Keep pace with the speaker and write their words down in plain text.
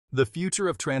The future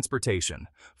of transportation,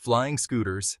 flying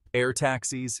scooters, air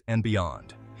taxis, and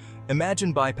beyond.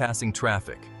 Imagine bypassing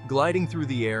traffic, gliding through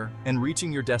the air, and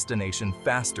reaching your destination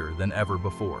faster than ever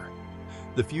before.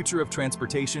 The future of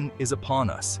transportation is upon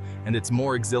us, and it's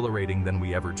more exhilarating than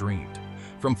we ever dreamed.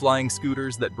 From flying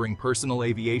scooters that bring personal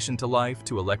aviation to life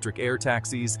to electric air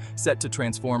taxis set to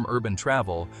transform urban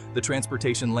travel, the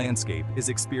transportation landscape is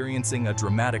experiencing a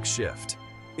dramatic shift.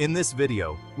 In this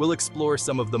video, we'll explore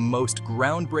some of the most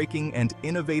groundbreaking and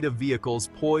innovative vehicles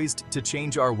poised to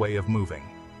change our way of moving.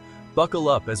 Buckle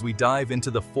up as we dive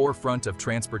into the forefront of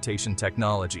transportation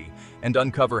technology and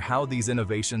uncover how these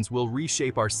innovations will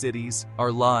reshape our cities,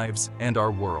 our lives, and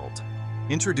our world.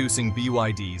 Introducing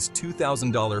BYD's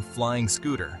 $2,000 flying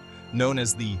scooter, known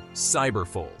as the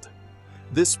Cyberfold.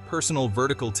 This personal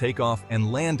vertical takeoff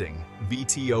and landing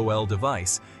 (VTOL)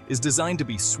 device is designed to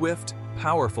be swift,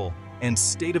 powerful, and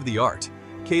state-of-the-art,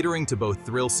 catering to both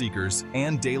thrill-seekers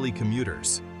and daily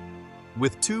commuters.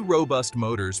 With two robust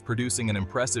motors producing an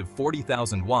impressive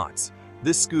 40,000 watts,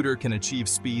 this scooter can achieve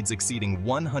speeds exceeding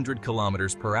 100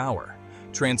 kilometers per hour,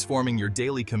 transforming your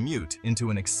daily commute into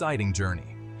an exciting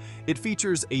journey. It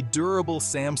features a durable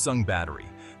Samsung battery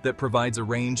that provides a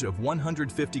range of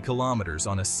 150 kilometers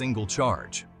on a single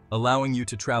charge, allowing you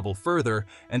to travel further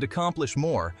and accomplish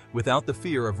more without the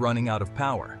fear of running out of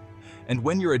power. And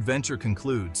when your adventure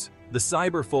concludes, the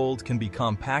Cyberfold can be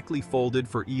compactly folded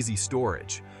for easy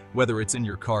storage, whether it's in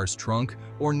your car's trunk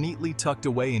or neatly tucked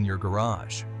away in your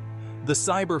garage. The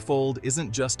Cyberfold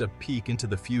isn't just a peek into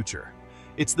the future.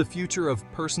 It's the future of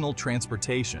personal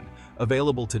transportation,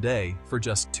 available today for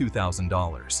just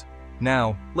 $2,000.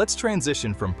 Now, let's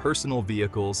transition from personal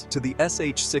vehicles to the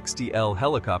SH-60L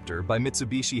helicopter by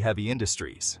Mitsubishi Heavy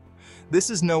Industries. This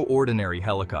is no ordinary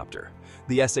helicopter.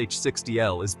 The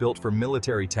SH-60L is built for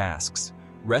military tasks,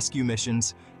 rescue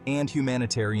missions, and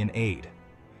humanitarian aid.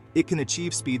 It can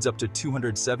achieve speeds up to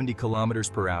 270 kilometers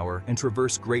per hour and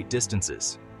traverse great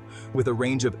distances. With a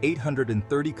range of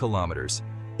 830 kilometers,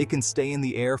 it can stay in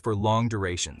the air for long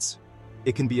durations.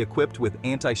 It can be equipped with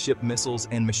anti-ship missiles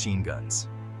and machine guns.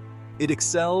 It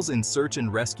excels in search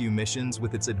and rescue missions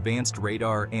with its advanced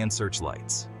radar and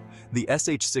searchlights. The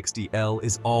SH-60L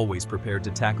is always prepared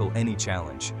to tackle any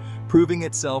challenge, proving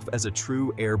itself as a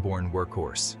true airborne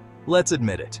workhorse. Let's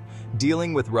admit it,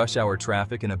 dealing with rush hour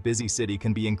traffic in a busy city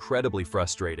can be incredibly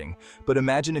frustrating, but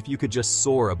imagine if you could just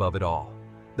soar above it all.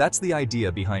 That's the idea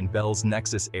behind Bell's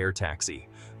Nexus Air Taxi,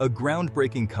 a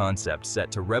groundbreaking concept set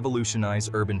to revolutionize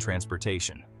urban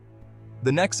transportation.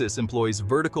 The Nexus employs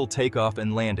vertical takeoff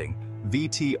and landing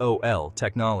 (VTOL)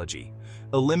 technology,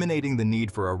 eliminating the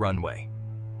need for a runway.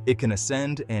 It can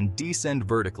ascend and descend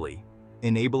vertically,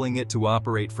 enabling it to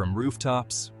operate from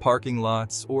rooftops, parking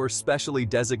lots, or specially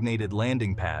designated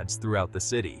landing pads throughout the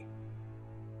city.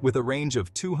 With a range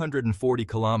of 240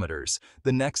 kilometers,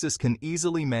 the Nexus can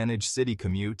easily manage city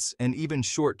commutes and even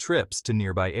short trips to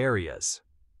nearby areas.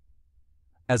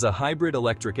 As a hybrid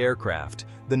electric aircraft,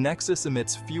 the Nexus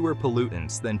emits fewer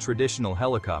pollutants than traditional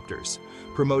helicopters,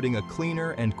 promoting a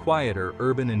cleaner and quieter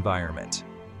urban environment.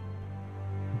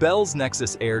 Bell's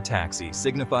Nexus Air Taxi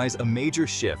signifies a major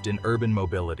shift in urban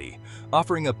mobility,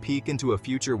 offering a peek into a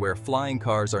future where flying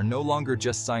cars are no longer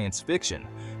just science fiction,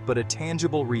 but a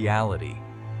tangible reality.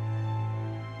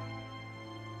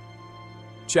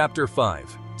 Chapter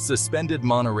 5: Suspended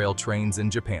Monorail Trains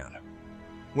in Japan.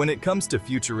 When it comes to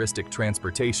futuristic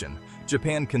transportation,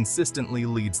 Japan consistently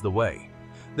leads the way.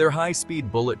 Their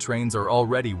high-speed bullet trains are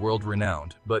already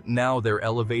world-renowned, but now they're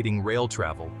elevating rail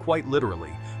travel, quite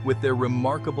literally, with their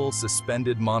remarkable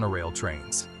suspended monorail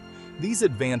trains. These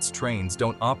advanced trains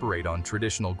don't operate on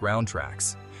traditional ground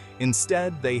tracks.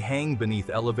 Instead, they hang beneath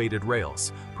elevated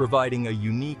rails, providing a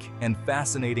unique and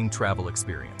fascinating travel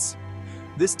experience.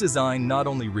 This design not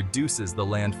only reduces the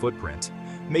land footprint,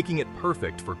 making it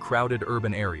perfect for crowded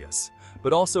urban areas,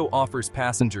 but also offers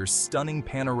passengers stunning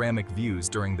panoramic views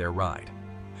during their ride.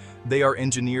 They are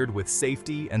engineered with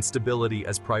safety and stability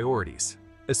as priorities,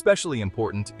 especially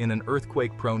important in an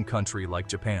earthquake-prone country like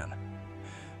Japan.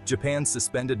 Japan's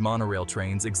suspended monorail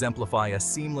trains exemplify a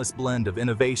seamless blend of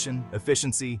innovation,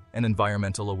 efficiency, and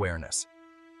environmental awareness.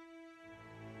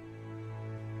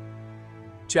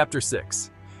 Chapter 6: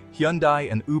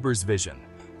 Hyundai and Uber's Vision,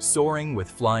 Soaring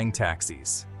with Flying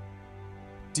Taxis.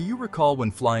 Do you recall when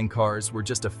flying cars were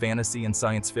just a fantasy in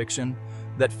science fiction?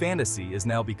 That fantasy is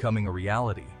now becoming a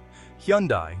reality.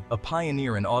 Hyundai, a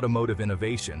pioneer in automotive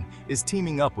innovation, is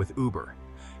teaming up with Uber.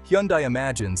 Hyundai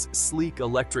imagines sleek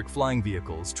electric flying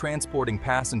vehicles transporting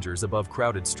passengers above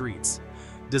crowded streets.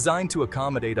 Designed to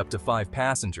accommodate up to 5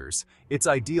 passengers, it's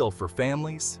ideal for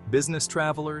families, business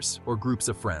travelers, or groups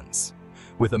of friends.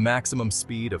 With a maximum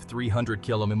speed of 300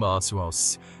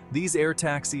 km/h, these air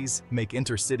taxis make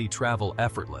intercity travel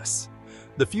effortless.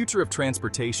 The future of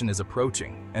transportation is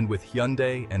approaching, and with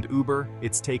Hyundai and Uber,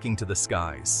 it's taking to the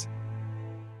skies.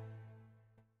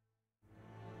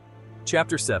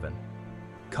 Chapter 7.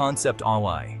 Concept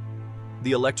AI.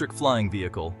 The electric flying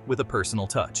vehicle with a personal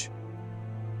touch.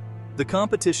 The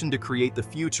competition to create the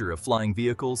future of flying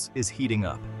vehicles is heating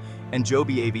up, and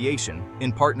Joby Aviation,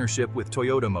 in partnership with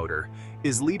Toyota Motor,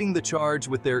 is leading the charge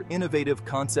with their innovative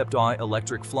Concept AI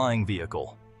electric flying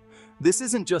vehicle. This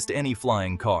isn't just any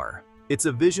flying car. It's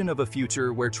a vision of a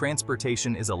future where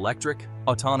transportation is electric,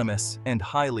 autonomous, and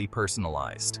highly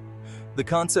personalized. The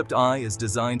Concept AI is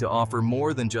designed to offer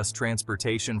more than just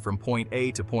transportation from point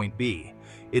A to point B.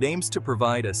 It aims to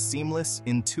provide a seamless,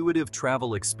 intuitive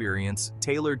travel experience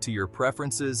tailored to your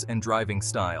preferences and driving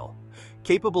style.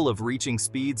 Capable of reaching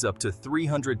speeds up to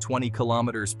 320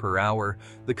 kilometers per hour,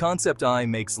 the Concept AI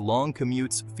makes long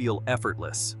commutes feel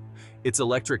effortless. Its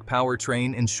electric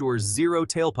powertrain ensures zero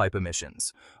tailpipe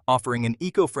emissions, offering an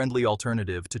eco-friendly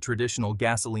alternative to traditional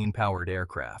gasoline-powered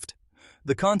aircraft.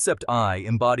 The Concept AI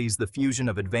embodies the fusion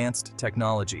of advanced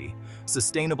technology,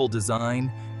 sustainable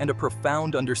design, and a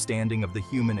profound understanding of the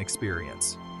human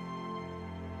experience.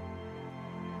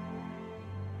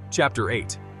 Chapter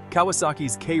 8.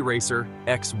 Kawasaki's K Racer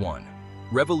X1.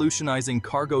 Revolutionizing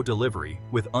cargo delivery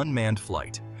with unmanned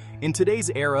flight. In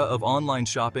today's era of online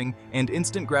shopping and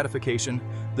instant gratification,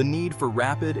 the need for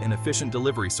rapid and efficient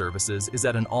delivery services is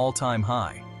at an all-time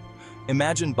high.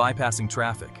 Imagine bypassing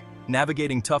traffic,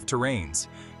 navigating tough terrains,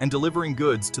 and delivering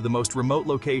goods to the most remote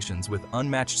locations with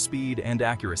unmatched speed and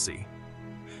accuracy.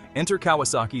 Enter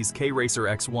Kawasaki's K Racer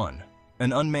X1,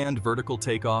 an unmanned vertical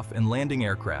takeoff and landing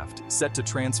aircraft set to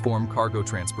transform cargo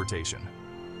transportation.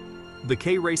 The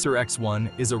K Racer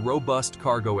X1 is a robust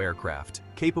cargo aircraft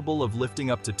capable of lifting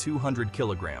up to 200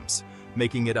 kilograms,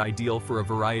 making it ideal for a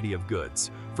variety of goods,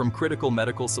 from critical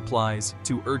medical supplies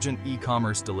to urgent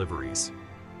e-commerce deliveries.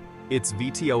 Its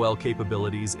VTOL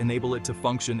capabilities enable it to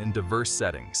function in diverse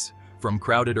settings, from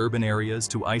crowded urban areas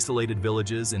to isolated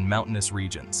villages in mountainous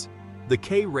regions. The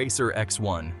K Racer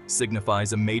X1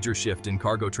 signifies a major shift in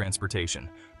cargo transportation,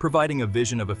 providing a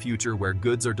vision of a future where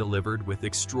goods are delivered with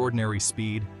extraordinary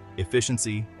speed,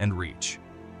 efficiency, and reach.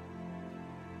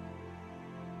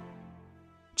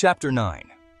 Chapter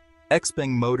 9. XPeng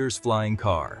Motors Flying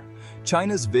Car.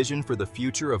 China's vision for the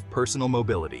future of personal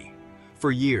mobility.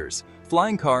 For years,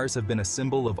 flying cars have been a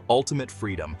symbol of ultimate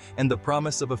freedom and the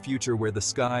promise of a future where the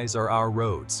skies are our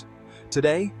roads.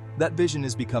 Today, that vision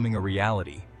is becoming a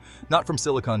reality. Not from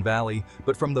Silicon Valley,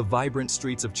 but from the vibrant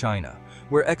streets of China,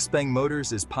 where XPeng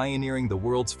Motors is pioneering the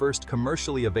world's first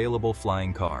commercially available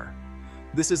flying car.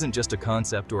 This isn't just a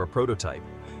concept or a prototype.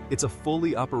 It's a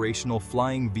fully operational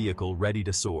flying vehicle ready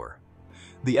to soar.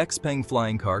 The XPeng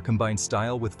flying car combines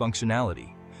style with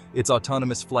functionality. Its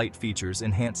autonomous flight features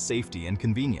enhance safety and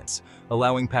convenience,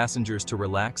 allowing passengers to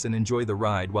relax and enjoy the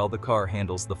ride while the car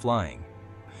handles the flying.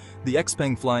 The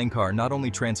XPeng flying car not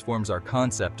only transforms our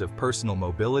concept of personal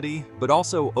mobility, but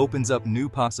also opens up new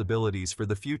possibilities for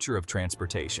the future of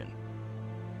transportation.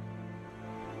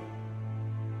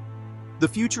 The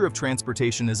future of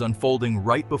transportation is unfolding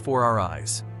right before our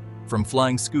eyes. From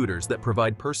flying scooters that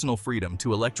provide personal freedom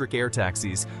to electric air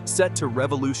taxis set to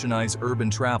revolutionize urban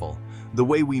travel, the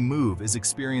way we move is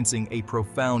experiencing a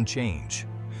profound change.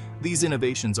 These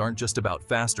innovations aren't just about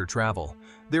faster travel,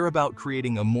 they're about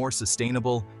creating a more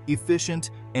sustainable,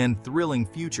 efficient, and thrilling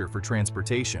future for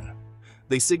transportation.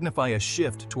 They signify a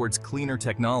shift towards cleaner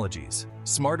technologies,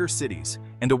 smarter cities,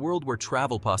 and a world where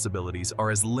travel possibilities are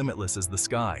as limitless as the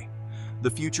sky. The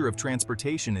future of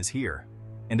transportation is here,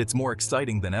 and it's more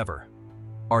exciting than ever.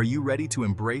 Are you ready to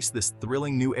embrace this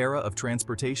thrilling new era of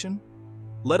transportation?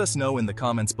 Let us know in the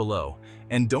comments below,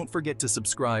 and don't forget to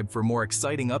subscribe for more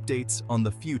exciting updates on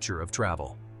the future of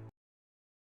travel.